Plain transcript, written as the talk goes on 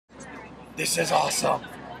This is awesome.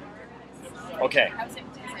 Okay,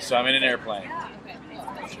 so I'm in an airplane.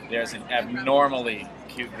 There's an abnormally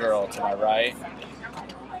cute girl to my right.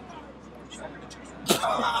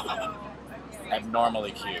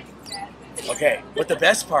 Abnormally cute. Okay, but the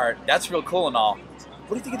best part, that's real cool and all. What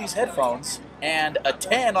do you think of these headphones and a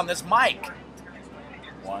 10 on this mic?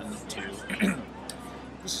 1, 2.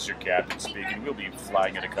 This is your captain speaking. We'll be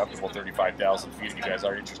flying at a comfortable 35,000 feet. If you guys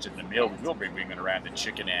are interested in the meal, we will be bringing around the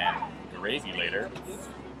chicken and gravy later.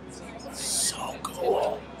 So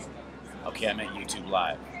cool. Okay, I'm at YouTube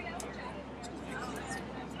Live.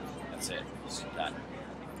 That's it. Done.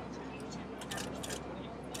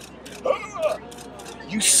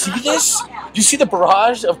 You see this? You see the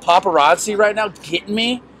barrage of paparazzi right now getting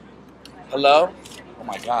me? Hello? Oh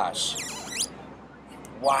my gosh.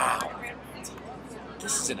 Wow.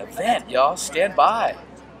 This is an event, y'all. Stand by.